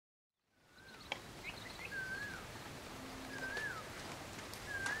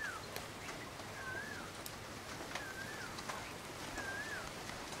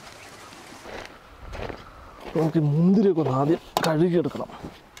നമുക്ക് മുന്തിരിയൊക്കെ ഒന്ന് ആദ്യം കഴുകിയെടുക്കണം.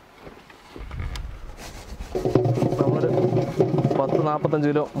 നമ്മൾ 40-45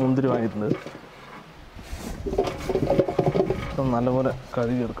 കിലോ മുന്തിരി വാങ്ങിയിട്ടുണ്ട്. നല്ലപോലെ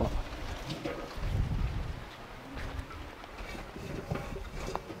കഴുകിയെടുക്കണം.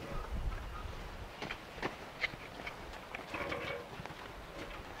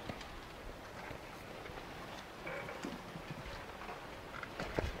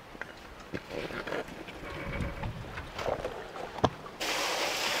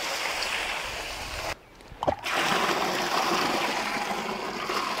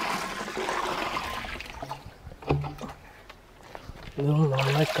 ഇതൊന്ന്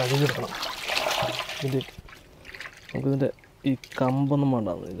നന്നായി കഴുകിയെടുക്കണം. നമുക്കിതിൻ്റെ ഈ കമ്പൊന്നും വേണ്ട,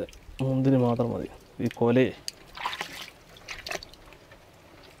 ഇതിൻ്റെ മുന്തിരി മാത്രം മതി. ഈ കൊലയെ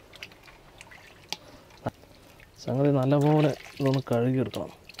സംഗതി നല്ലപോലെ ഇതൊന്ന്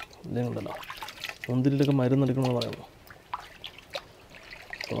കഴുകിയെടുക്കണം. ഇല്ലെങ്കിലുണ്ടല്ലോ മുന്തിരിയിലൊക്കെ മരുന്നടിക്കണമെന്ന് പറയുന്നു.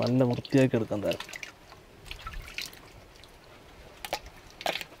 നല്ല വൃത്തിയാക്കി എടുക്കാം. എന്തായാലും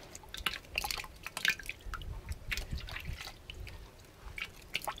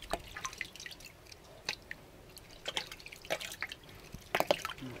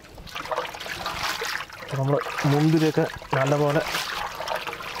നമ്മൾ മുന്തിരിയൊക്കെ നല്ലപോലെ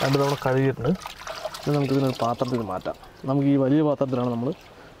 2 തവണ കഴുകിയിട്ടുണ്ട്. ഇത് നമുക്കിതിനൊരു പാത്രത്തിൽ മാറ്റാം. നമുക്ക് ഈ വലിയ പാത്രത്തിലാണ് നമ്മൾ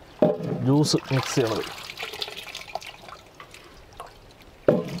ജ്യൂസ് മിക്സ് ചെയ്യണത്.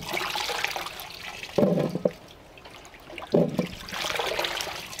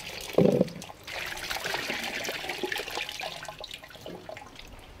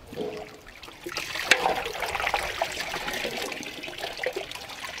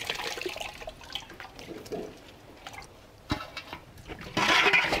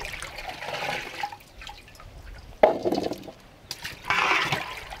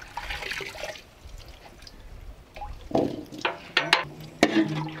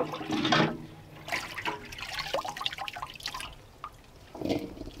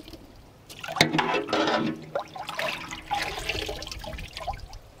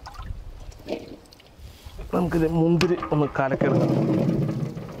 നമുക്കിത് മുന്തിരി ഒന്ന് കലക്കെടുക്കാം.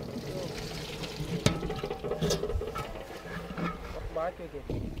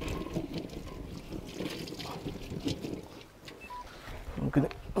 നമുക്കിത്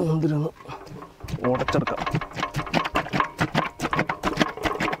മുന്തിരി ഒന്ന് ഉടച്ചെടുക്കാം.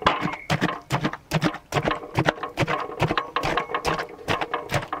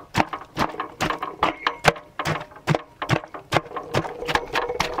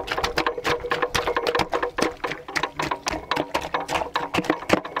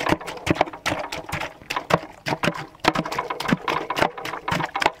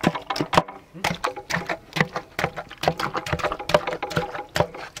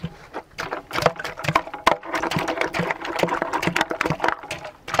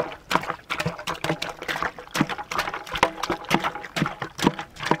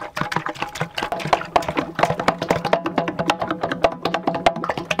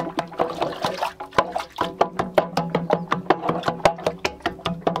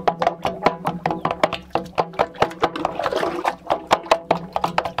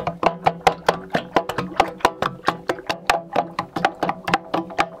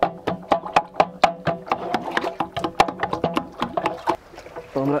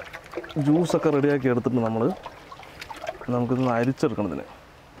 നമ്മുടെ ജ്യൂസൊക്കെ റെഡിയാക്കി എടുത്തിട്ട് നമുക്കിതൊന്ന് അരിച്ചെടുക്കണം. ഇതിന്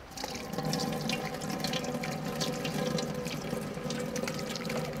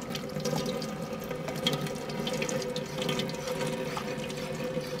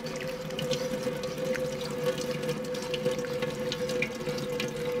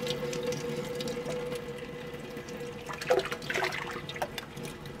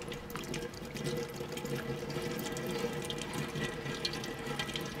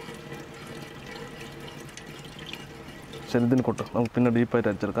ശരി, ഇതിന് കൊട്ട് നമുക്ക് പിന്നെ ഡീപ്പായിട്ട്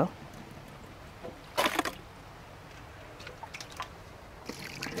അരിച്ചെടുക്കാം.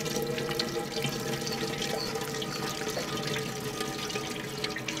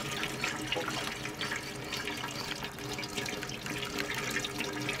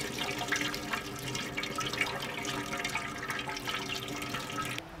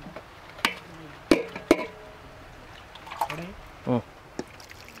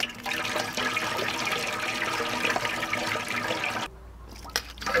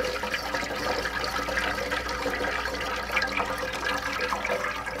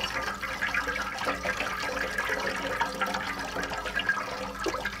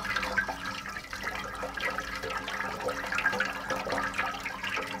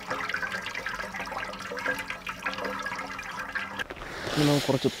 ഇനി നമുക്ക്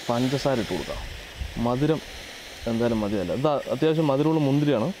കുറച്ച് പഞ്ചസാര ഇട്ട് കൊടുക്കാം. മധുരം എന്തായാലും മതിയല്ല. ഇത് അത്യാവശ്യം മധുരമുള്ള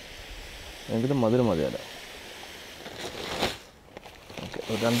മുന്തിരിയാണ്, എങ്കിലും മധുരം മതിയല്ല. ഓക്കെ,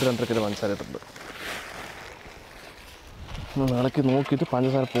 ഒരു 2-2.5 കിലോ പഞ്ചസാര ഇട്ടിട്ടുണ്ട്. ഇളക്കി നോക്കിയിട്ട്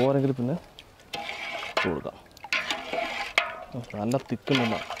പഞ്ചസാര പോരെങ്കിൽ പിന്നെ കൊടുക്കാം. നല്ല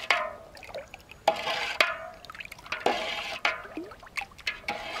തിക്കുന്നുണ്ട.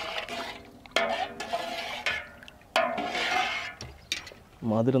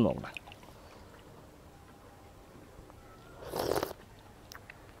 മധുരം നോക്കണേ.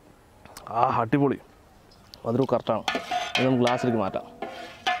 അടിപൊളി, മധുരം കറക്റ്റാണ്. ഇത് നമുക്ക് ഗ്ലാസ്സിലേക്ക് മാറ്റാം.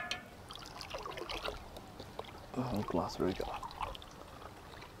 ഗ്ലാസ്സിൽ ഒഴിക്കാം.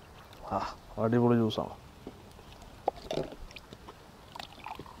 അടിപൊളി ജ്യൂസാണ്.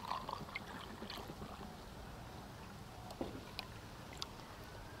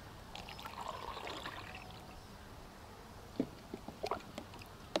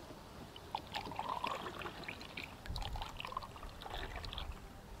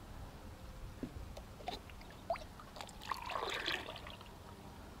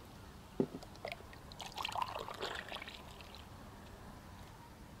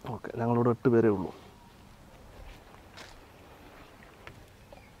 ഓക്കെ, ഞങ്ങളിവിടെ 8 പേരേ ഉള്ളൂ.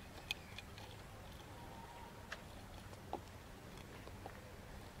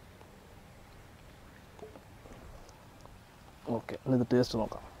 ഓക്കെ, ഇത് ടേസ്റ്റ്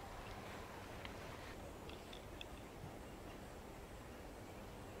നോക്കാം.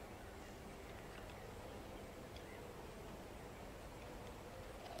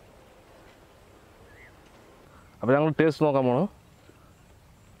 അപ്പോൾ ഞങ്ങൾ ടേസ്റ്റ് നോക്കാൻ പോണു.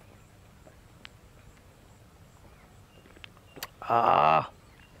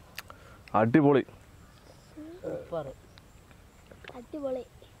 അടിപൊളി,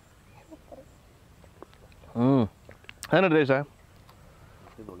 അങ്ങനെ ടേസ്റ്റേ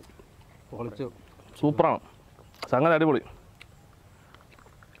സൂപ്പറാണ്. സംഗതി അടിപൊളി.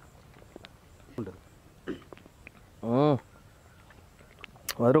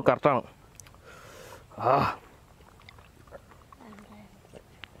 അതൊരു കറക്റ്റാണ്.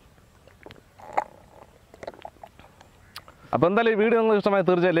 അപ്പോൾ എന്തായാലും ഈ വീഡിയോ നിങ്ങൾക്ക് ഇഷ്ടമായി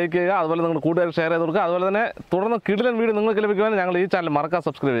തീർച്ചയായും ലൈക്ക് ചെയ്യുക, അതുപോലെ നിങ്ങൾ കൂടുതൽ ഷെയർ ചെയ്ത് കൊടുക്കുക. അതുപോലെ തന്നെ തുടർന്ന് കിടിലൻ വീഡിയോ നിങ്ങൾക്ക് ലഭിക്കുവാൻ ഞങ്ങൾ ഈ ചാനൽ മറക്കാതെ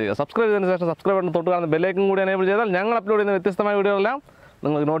സബ്സ്ക്രൈബ് ചെയ്യുക. സബ്സ്ക്രൈബ് ചെയ്തതിന് ശേഷം സബ്സ്ക്രൈബ് ബട്ടൺ തൊട്ട് കാണുന്ന ബെല്ലൈക്കൻ കൂടി എനേബിൾ ചെയ്താൽ ഞങ്ങൾ അപ്ലോഡ് ചെയ്യുന്ന വ്യത്യസ്തമായ വീഡിയോകളെല്ലാം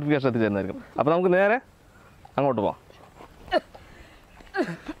നിങ്ങൾക്ക് നോട്ടിഫിക്കേഷൻ എത്തിച്ചേരുന്നതായിരിക്കും. അപ്പോൾ നമുക്ക് നേരെ അങ്ങോട്ട് പോകാം.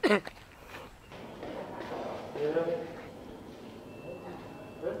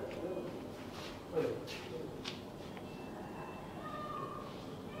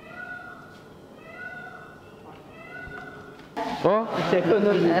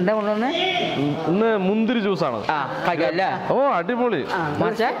 ഇന്ന് മുന്തിരി ജ്യൂസാണ്. ഓ അടിപൊളി.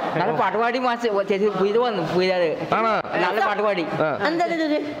 പാട്ടുപാടി നല്ല പാട്ടുപാടി.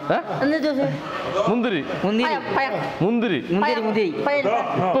 മുന്തിരി മുന്തിരി മുന്തിരി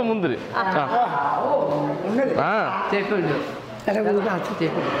ഇപ്പൊ മുന്തിരി.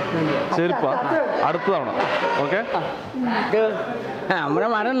 ശരിപ്പാ, അടുത്ത തവണ. ഓക്കെ, നമ്മളെ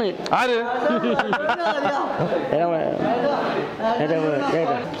മറന്ന് ആര്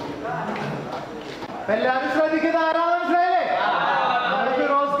എല്ലാരും ശ്രദ്ധിക്കുന്ന ആരാധന മനസ്സിലായില്ലേ?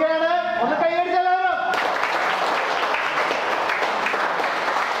 ഫിറോസ്കയാണ്. ഒന്ന് കൈയടിച്ചല്ലോ.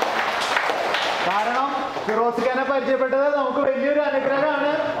 കാരണം ഫിറോസ്ഖാനെ പരിചയപ്പെട്ടത് നമുക്ക് വലിയൊരു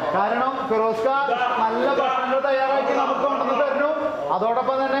അനുഗ്രഹമാണ്. കാരണം ഫിറോസ്ഖ നല്ല ഭക്ഷണങ്ങൾ തയ്യാറാക്കി നമുക്ക് കൊണ്ടുവന്ന് തരുന്നു.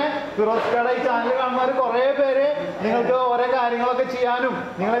 അതോടൊപ്പം തന്നെ ഫിറോസ്ഖയുടെ ഈ ചാനൽ കാണുന്നവർ കുറേ പേര് നിങ്ങൾക്ക് ഓരോ കാര്യങ്ങളൊക്കെ ചെയ്യാനും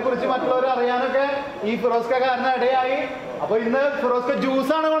നിങ്ങളെക്കുറിച്ച് മറ്റുള്ളവർ അറിയാനൊക്കെ ഈ ഫിറോസ്ഖ കാരണം ഇടയായി. അപ്പൊ ഇന്ന് ഫിറോസ്ഖ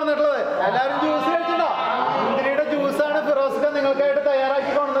ജ്യൂസാണ് കൊണ്ടുവന്നിട്ടുള്ളത്. എല്ലാവരും ജ്യൂസ് കഴിച്ചിട്ടുണ്ടോ? മുന്തിരിയുടെ ജ്യൂസാണ് ഫിറോസ്ഖ നിങ്ങൾക്കായിട്ട്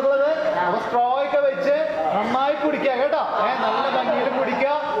തയ്യാറാക്കി കൊണ്ടുവന്നിട്ടുള്ളത്. അപ്പൊ സ്ട്രോ ഒക്കെ വെച്ച് നന്നായി കുടിക്കുക കേട്ടോ. നല്ല ഭംഗിയിൽ കുടിക്കുക.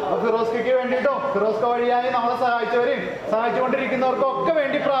 ഫിറോസ്ഖയ്ക്ക് വേണ്ടിയിട്ടും ഫിറോസ്ഖ വഴിയായി നമ്മളെ സഹായിച്ചവരെയും സഹായിച്ചുകൊണ്ടിരിക്കുന്നവർക്കും ഒക്കെ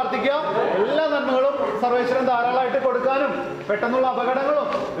വേണ്ടി പ്രാർത്ഥിക്കുക. എല്ലാ നന്മകളും സർവേശ്വരൻ ധാരാളമായിട്ട് കൊടുക്കാനും പെട്ടെന്നുള്ള അപകടങ്ങളും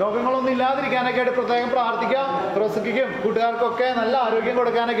രോഗങ്ങളൊന്നും ഇല്ലാതിരിക്കാനൊക്കെ ആയിട്ട് പ്രത്യേകം പ്രാർത്ഥിക്കുക. ഫിറോസ്ഖയ്ക്കും കൂട്ടുകാർക്കൊക്കെ നല്ല ആരോഗ്യം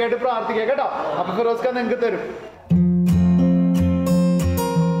കൊടുക്കാനൊക്കെ ആയിട്ട് പ്രാർത്ഥിക്കുക കേട്ടോ. അപ്പൊ ഫിറോസ്ഖ നിങ്ങൾക്ക് തരും.